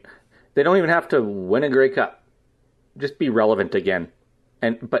I mean, they don't even have to win a Grey Cup. Just be relevant again.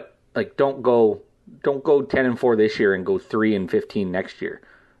 But don't go 10-4 this year and go 3-15 next year.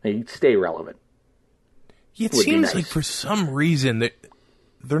 Stay relevant. It seems like for some reason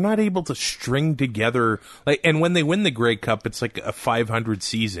they're not able to string together, and when they win the Grey Cup, it's like a 500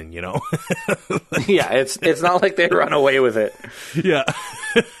 season, you know? Yeah, it's not like they run away with it. Yeah.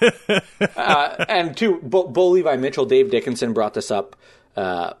 And two, Bo Levi Mitchell, Dave Dickinson brought this up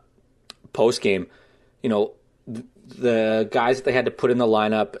post-game. The guys that they had to put in the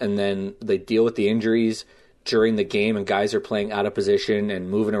lineup, and then they deal with the injuries during the game, and guys are playing out of position and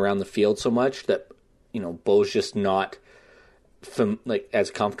moving around the field so much that, Bo's just not as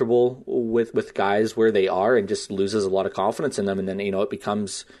comfortable with guys where they are, and just loses a lot of confidence in them. And then, it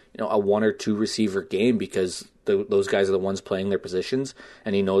becomes, a 1 or 2 receiver game because those guys are the ones playing their positions,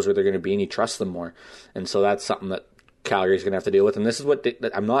 and he knows where they're going to be and he trusts them more. And so that's something that Calgary's going to have to deal with. And this is what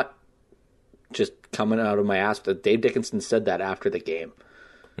I'm not just coming out of my ass, but Dave Dickinson said that after the game.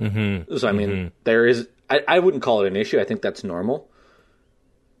 Mm-hmm. So, I mean, there is, I wouldn't call it an issue. I think that's normal.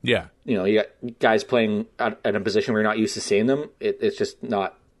 Yeah. You got guys playing at a position where you're not used to seeing them. It's just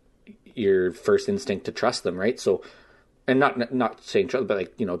not your first instinct to trust them, right? So, and not saying trust,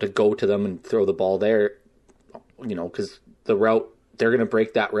 but to go to them and throw the ball there, because the route, they're going to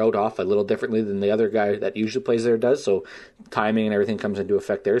break that route off a little differently than the other guy that usually plays there does. So timing and everything comes into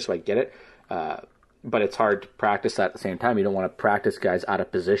effect there. So I get it. But it's hard to practice that at the same time. You don't want to practice guys out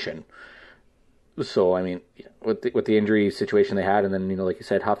of position. So, I mean, with the injury situation they had, and then, like you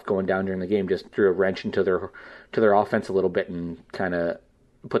said, Huff going down during the game just threw a wrench into their offense a little bit and kind of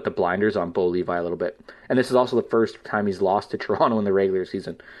put the blinders on Bo Levi a little bit. And this is also the first time he's lost to Toronto in the regular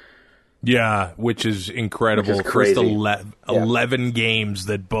season. Yeah, which is incredible. Which is crazy. First 11 games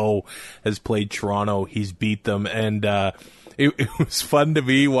that Bo has played Toronto, he's beat them. And it was fun to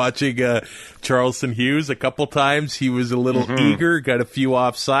me watching Charleston Hughes a couple times. He was a little eager, got a few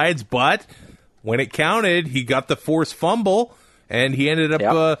offsides, but when it counted, he got the forced fumble, and he ended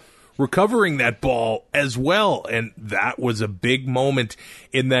up recovering that ball as well. And that was a big moment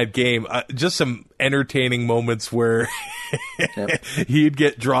in that game. Just some entertaining moments where he'd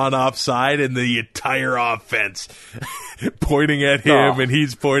get drawn offside, and the entire offense pointing at him, and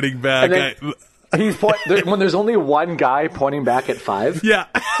he's pointing back. When there's only one guy pointing back at 5. Yeah.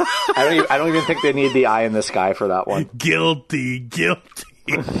 I don't even think they need the eye in the sky for that one. Guilty.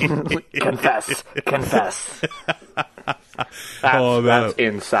 Confess. That's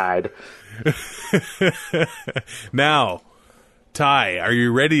inside. Now, Ty, are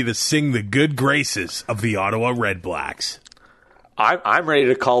you ready to sing the good graces of the Ottawa Red Blacks? I'm ready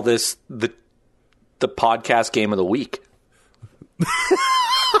to call this the podcast game of the week.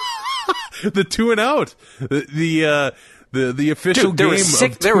 The 2 and Out, the official Dude,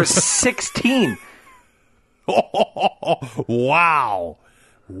 game. There were 16. Oh, wow.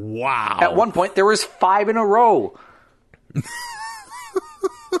 At one point, there was 5 in a row.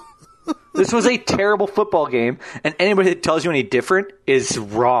 This was a terrible football game, and anybody that tells you any different is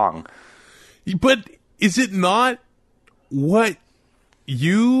wrong. But is it not what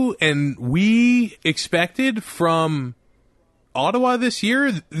you and we expected from Ottawa this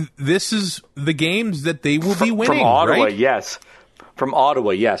year? This is the games that they will be winning, From Ottawa, right? yes. From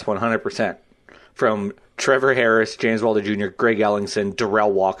Ottawa, yes, 100%. From Trevor Harris, James Wilder Jr., Greg Ellingson,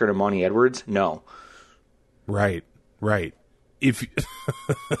 Darrell Walker, and Monty Edwards, no. Right. If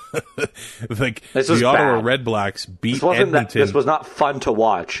like This was the Ottawa bad. Red Blacks beat This Edmonton, was not fun to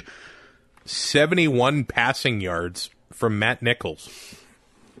watch. 71 passing yards from Matt Nichols.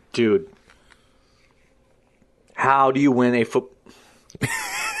 Dude. How do you win a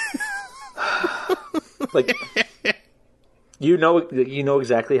like, you know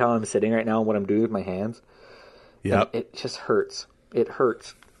exactly how I'm sitting right now and what I'm doing with my hands? Yep. And it just hurts. It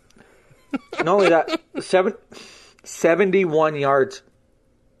hurts. Not only that, 71 yards.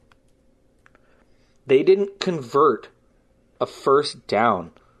 They didn't convert a first down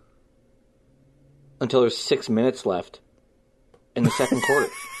until there's 6 minutes left in the second quarter.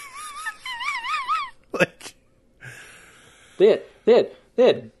 Like, They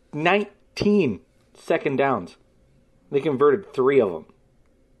had 19 second downs. They converted 3 of them.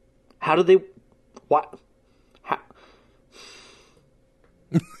 How did they... What? How?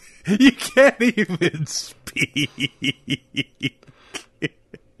 you can't even speak.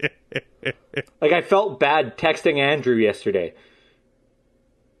 Like, I felt bad texting Andrew yesterday.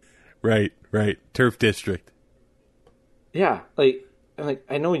 Right. Turf District. Yeah, like,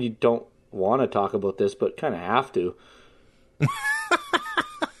 I know you don't want to talk about this, but kind of have to.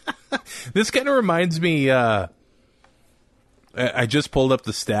 This kind of reminds me, I just pulled up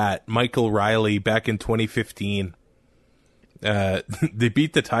the stat. Michael Riley back in 2015. They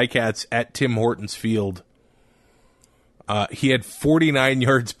beat the Ticats at Tim Hortons Field. He had 49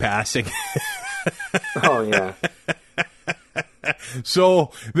 yards passing. Oh, yeah.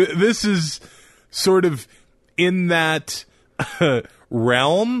 So this is sort of in that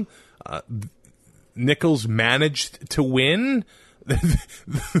realm. Nichols managed to win.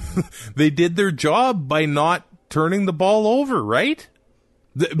 They did their job by not turning the ball over, right?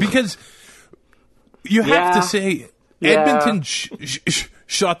 Because you have to say Edmonton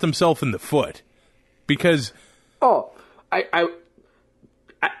shot themselves in the foot. Because Ottawa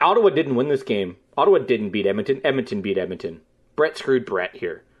didn't win this game. Ottawa didn't beat Edmonton. Edmonton beat Edmonton. Brett screwed Brett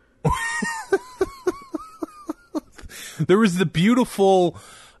here. there was the beautiful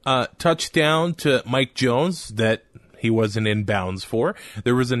touchdown to Mike Jones that he wasn't in bounds for.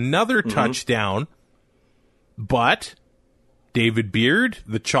 There was another touchdown, but David Beard,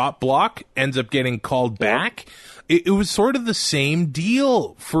 the chop block, ends up getting called back. It was sort of the same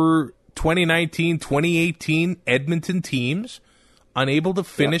deal for 2019, 2018 Edmonton teams, unable to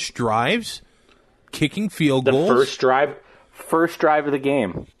finish drives, kicking field goals. The first drive of the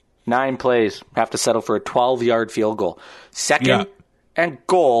game, 9 plays, have to settle for a 12-yard field goal. Second and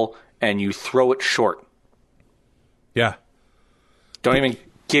goal, and you throw it short. Yeah. Don't even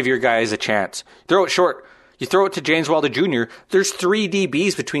give your guys a chance. Throw it short. You throw it to James Wilder Jr., there's 3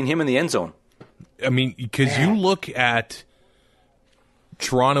 DBs between him and the end zone. I mean, because you look at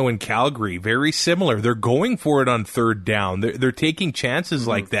Toronto and Calgary, very similar. They're going for it on third down. They're taking chances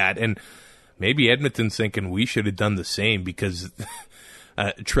like that, and maybe Edmonton's thinking we should have done the same because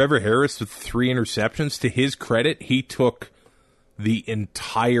Trevor Harris with 3 interceptions. To his credit, he took the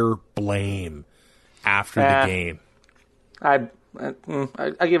entire blame after the game. I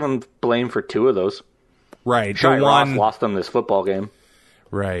give him blame for 2 of those. Right. Shai the Ross one lost them this football game.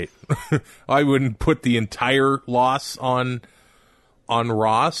 Right. I wouldn't put the entire loss on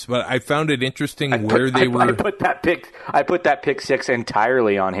Ross, but I found it interesting I put that pick 6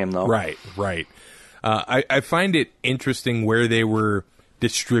 entirely on him, though. Right. I find it interesting where they were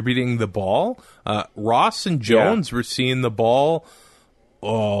distributing the ball. Ross and Jones were seeing the ball a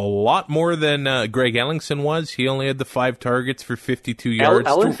lot more than Greg Ellingson was. He only had the 5 targets for 52 yards.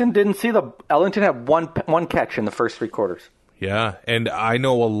 Ellington had one catch in the first 3 quarters. Yeah, and I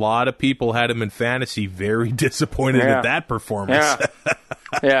know a lot of people had him in fantasy very disappointed at that performance.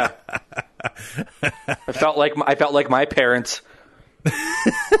 Yeah. I felt like my parents.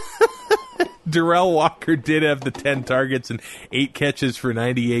 Darrell Walker did have the 10 targets and 8 catches for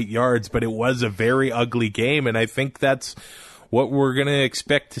 98 yards, but it was a very ugly game, and I think that's what we're going to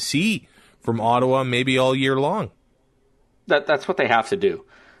expect to see from Ottawa maybe all year long. That's what they have to do.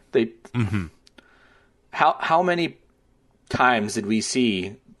 How many times did we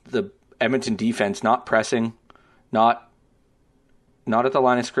see the Edmonton defense not pressing, not at the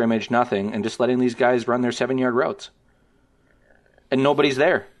line of scrimmage, nothing, and just letting these guys run their 7-yard routes? And nobody's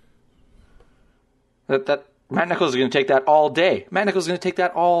there. That Matt Nichols is going to take that all day.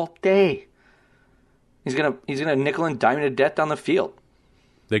 He's gonna nickel and dime to death down the field.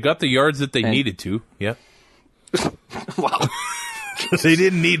 They got the yards that they needed to. Yeah. Wow. They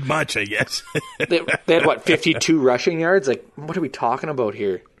didn't need much, I guess. they had, what, 52 rushing yards? Like, what are we talking about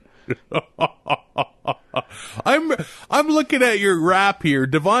here? I'm looking at your rap here.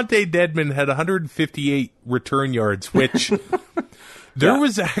 Devontae Dedmon had 158 return yards, which there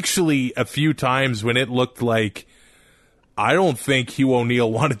was actually a few times when it looked like I don't think Hugh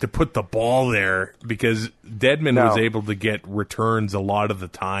O'Neill wanted to put the ball there because Dedmon was able to get returns a lot of the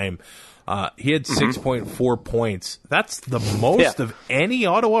time. He had 6.4 points. That's the most of any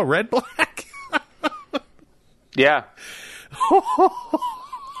Ottawa Red Black. Yeah.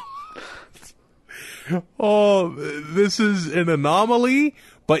 Oh, this is an anomaly,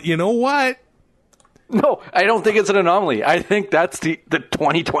 but you know what? No, I don't think it's an anomaly. I think that's the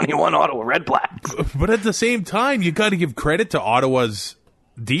 2021 Ottawa Red Blacks. But at the same time, you got to give credit to Ottawa's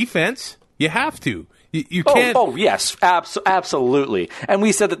defense. You have to. You can't. Oh, yes, absolutely. And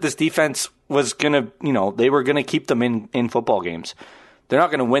we said that this defense was gonna, they were gonna keep them in football games. They're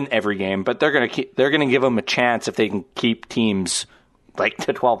not gonna win every game, but they're gonna give them a chance if they can keep teams like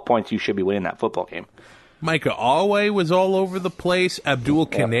to 12 points. You should be winning that football game. Micah Alway was all over the place. Abdul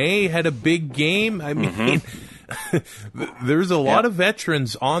Kanay had a big game. I mean, there's a lot of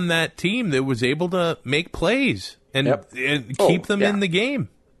veterans on that team that was able to make plays and keep them in the game.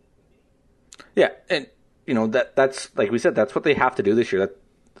 Yeah, and that's like we said, that's what they have to do this year. That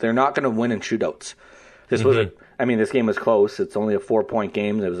they're not going to win in shootouts. This was this game was close. It's only a 4-point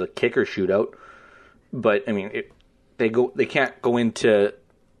game. It was a kicker shootout, but I mean, they can't go and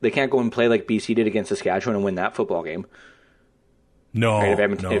play like BC did against Saskatchewan and win that football game. No,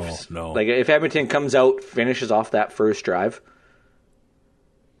 right? No. Like if Edmonton comes out, finishes off that first drive,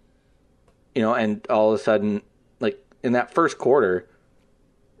 and all of a sudden, like in that first quarter,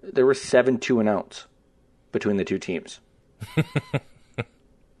 there were 7 2-and-outs between the two teams.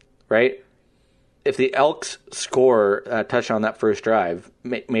 Right? If the Elks score a touchdown on that first drive,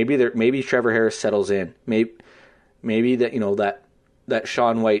 maybe Trevor Harris settles in. Maybe that that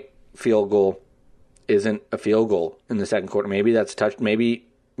Sean White field goal isn't a field goal in the second quarter. Maybe that's touched. Maybe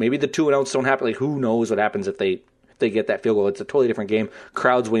the 2-and-outs don't happen. Like, who knows what happens if they get that field goal? It's a totally different game.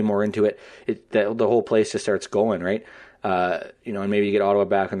 Crowd's way more into it. The whole place just starts going, right? And maybe you get Ottawa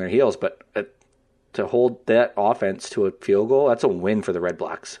back on their heels, but to hold that offense to a field goal, that's a win for the Red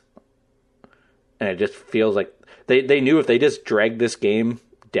Blacks. And it just feels like they knew if they just dragged this game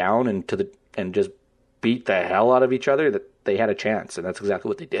down and just beat the hell out of each other, that they had a chance, and that's exactly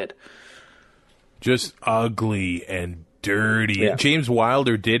what they did. Just ugly and dirty. Yeah. James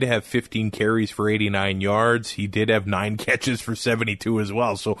Wilder did have 15 carries for 89 yards. He did have 9 catches for 72 as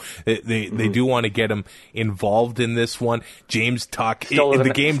well. So they do want to get him involved in this one. James Tuck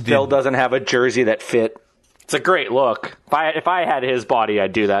still doesn't have a jersey that fit. It's a great look. If I had his body,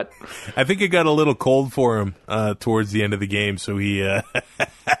 I'd do that. I think it got a little cold for him towards the end of the game, so he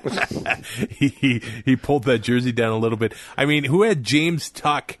he pulled that jersey down a little bit. I mean, who had James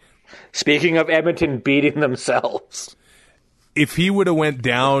Tuck? Speaking of Edmonton beating themselves. If he would have went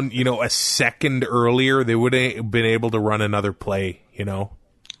down, a second earlier, they would have been able to run another play,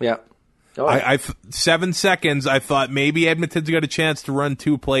 Yeah. Oh. I 7 seconds, I thought maybe Edmonton's got a chance to run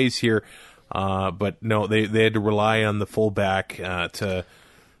 2 plays here. But no, they had to rely on the fullback to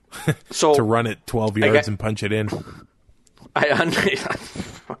run it 12 yards and punch it in. I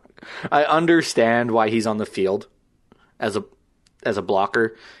understand why he's on the field as a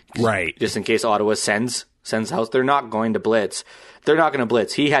blocker. Right. Just in case Ottawa sends house. They're not going to blitz. They're not going to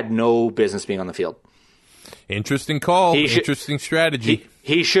blitz. He had no business being on the field. Interesting call. Interesting strategy.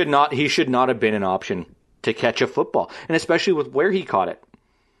 He should not have been an option to catch a football. And especially with where he caught it.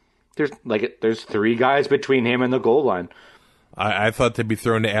 There's 3 guys between him and the goal line. I thought they'd be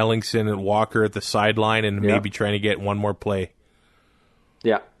thrown to Ellingson and Walker at the sideline and maybe trying to get one more play.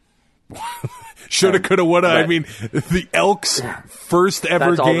 Yeah. Shoulda, coulda, woulda. I mean, the Elks' first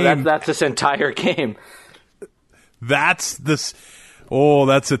ever game. That's this entire game. That's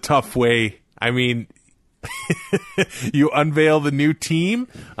a tough way. I mean, you unveil the new team,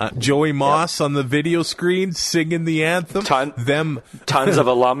 Joey Moss on the video screen singing the anthem. Tons of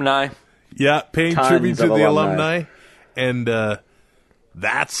alumni. Yeah, paying tribute to the alumni. and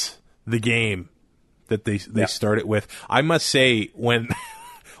that's the game that they start it with. I must say, when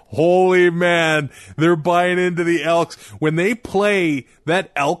holy man, they're buying into the Elks when they play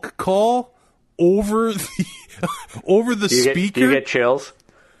that elk call over the speaker. You get chills,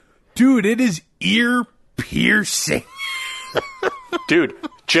 dude. It is ear piercing. Dude,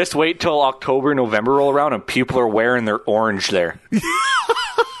 just wait till October, November roll around and people are wearing their orange there.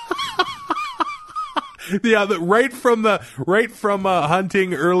 Yeah, right from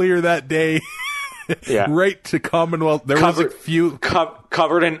hunting earlier that day. Yeah. Right to Commonwealth. There was a few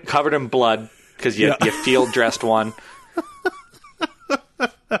covered in blood because you field dressed one.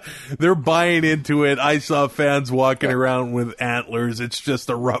 They're buying into it. I saw fans walking around with antlers. It's just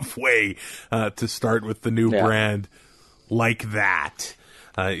a rough way to start with the new brand like that.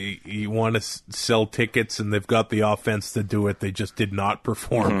 You want to sell tickets, and they've got the offense to do it. They just did not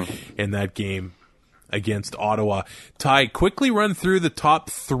perform in that game against Ottawa. Ty, quickly run through the top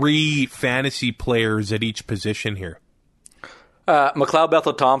 3 fantasy players at each position here. McLeod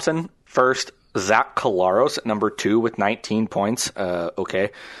Bethel-Thompson, first. Zach Collaros at number 2 with 19 points.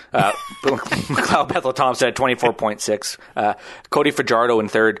 Okay. McLeod Bethel-Thompson at 24.6. Cody Fajardo in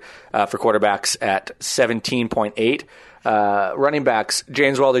third for quarterbacks at 17.8. Running backs,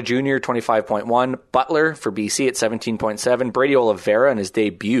 James Wilder Jr., 25.1. Butler for BC at 17.7. Brady Oliveira in his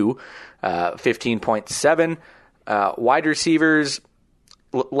debut, 15.7. Wide receivers,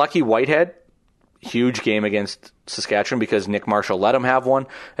 Lucky Whitehead, huge game against Saskatchewan because Nick Marshall let him have one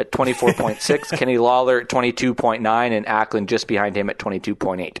at 24.6. Kenny Lawler at 22.9, and Ackland just behind him at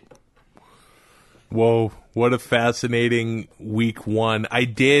 22.8. Whoa, what a fascinating week 1.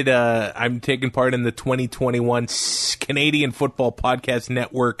 I'm taking part in the 2021 Canadian Football Podcast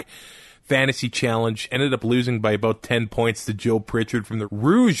Network Fantasy Challenge. Ended up losing by about 10 points to Joe Pritchard from the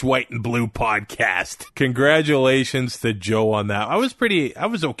Rouge, White, and Blue podcast. Congratulations to Joe on that. I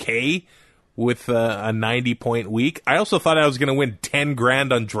was okay with a 90-point week. I also thought I was going to win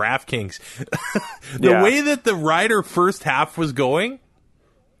 $10,000 on DraftKings. The way that the Rider first half was going,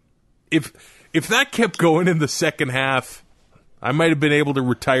 if that kept going in the second half, I might have been able to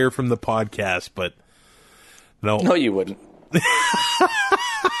retire from the podcast, but no. No, you wouldn't.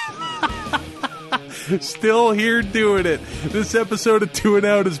 Still here doing it. This episode of 2 and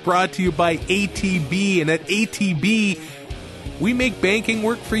Out is brought to you by ATB, and at ATB, we make banking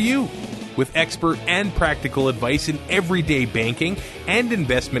work for you. With expert and practical advice in everyday banking and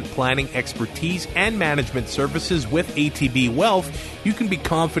investment planning expertise and management services with ATB Wealth, you can be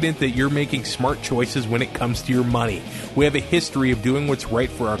confident that you're making smart choices when it comes to your money. We have a history of doing what's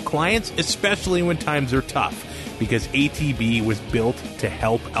right for our clients, especially when times are tough, because ATB was built to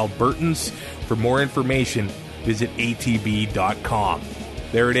help Albertans. For more information, visit atb.com.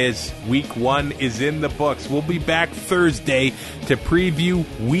 There it is. Week 1 is in the books. We'll be back Thursday to preview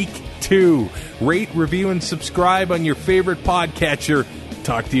Week 2. Rate, review, and subscribe on your favorite podcatcher.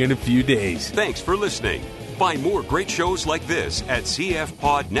 Talk to you in a few days. Thanks for listening. Find more great shows like this at CF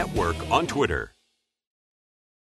Pod Network on Twitter.